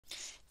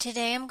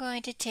Today I'm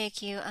going to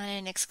take you on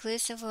an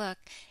exclusive look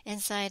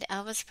inside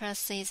Elvis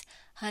Presley's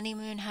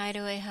Honeymoon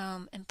hideaway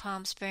home in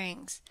Palm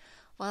Springs.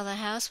 While the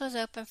house was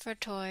open for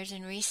tours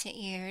in recent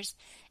years,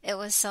 it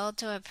was sold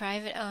to a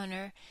private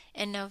owner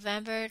in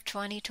November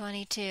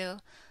 2022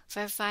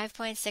 for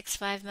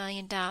 $5.65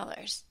 million,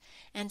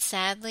 and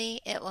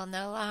sadly, it will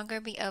no longer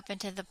be open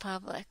to the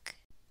public.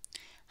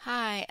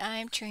 Hi,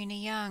 I'm Trina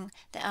Young,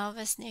 the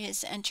Elvis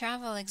News and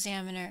Travel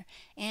Examiner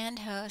and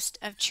host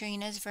of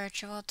Trina's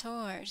Virtual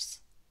Tours.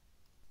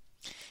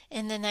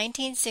 In the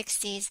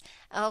 1960s,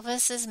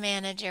 Elvis's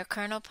manager,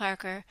 Colonel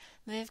Parker,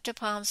 moved to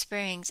Palm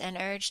Springs and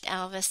urged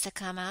Elvis to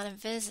come out and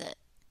visit.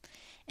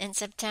 In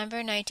September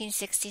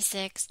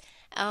 1966,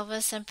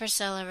 Elvis and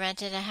Priscilla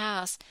rented a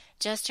house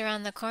just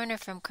around the corner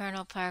from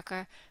Colonel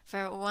Parker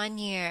for 1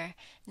 year,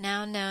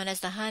 now known as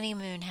the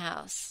Honeymoon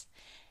House.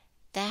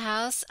 The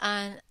house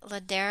on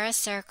Ladera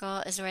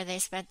Circle is where they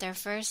spent their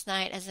first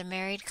night as a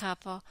married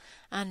couple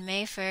on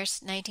May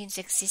 1st,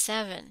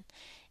 1967.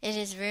 It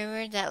is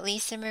rumored that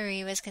Lisa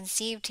Marie was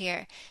conceived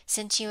here,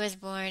 since she was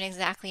born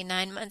exactly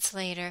 9 months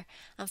later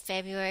on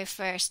February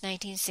 1st,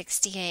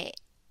 1968.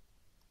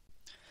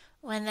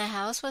 When the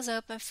house was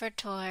open for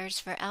tours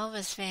for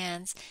Elvis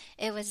fans,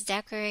 it was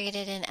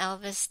decorated in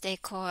Elvis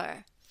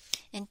decor.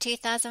 In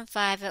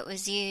 2005, it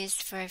was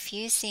used for a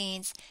few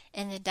scenes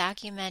in the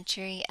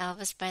documentary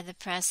Elvis by the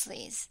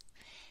Presleys.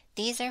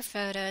 These are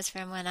photos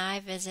from when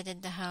I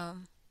visited the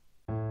home.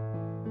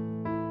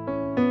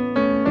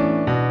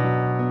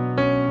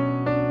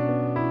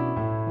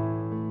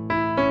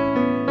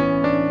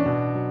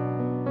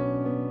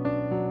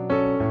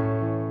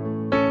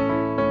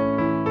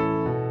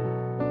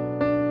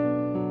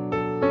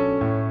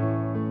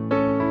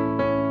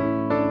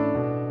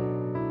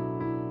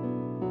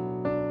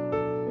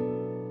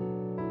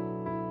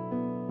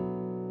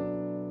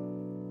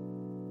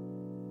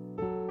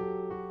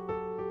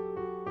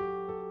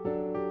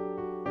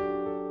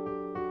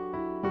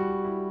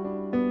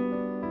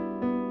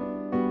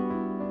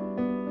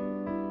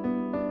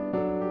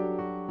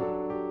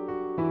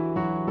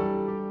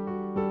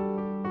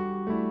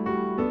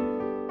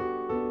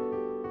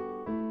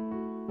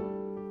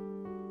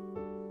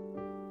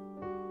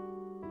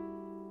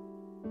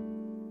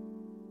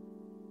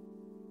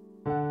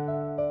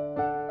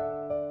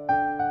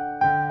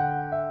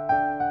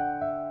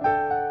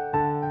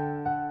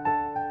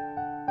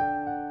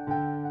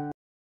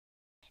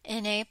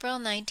 In April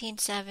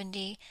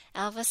 1970,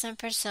 Elvis and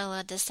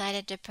Priscilla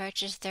decided to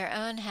purchase their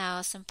own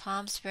house in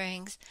Palm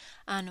Springs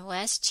on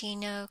West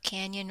Chino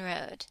Canyon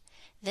Road.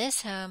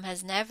 This home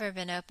has never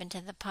been open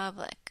to the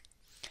public.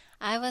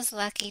 I was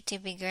lucky to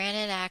be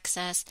granted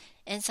access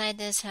inside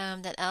this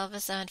home that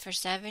Elvis owned for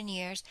 7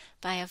 years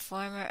by a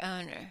former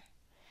owner.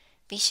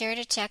 Be sure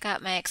to check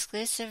out my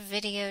exclusive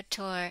video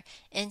tour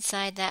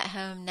inside that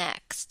home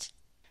next.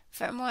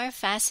 For more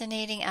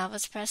fascinating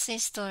Elvis Presley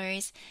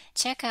stories,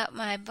 check out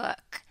my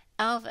book,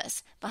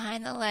 Elvis,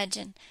 Behind the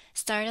Legend,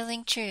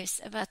 Startling Truths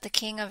About the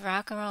King of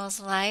Rock and Roll's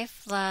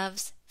Life,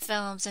 Loves,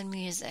 Films, and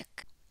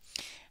Music.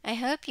 I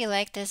hope you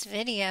liked this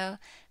video.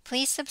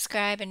 Please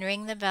subscribe and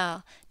ring the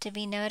bell to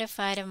be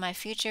notified of my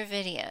future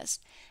videos,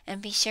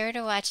 and be sure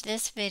to watch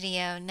this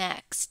video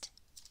next.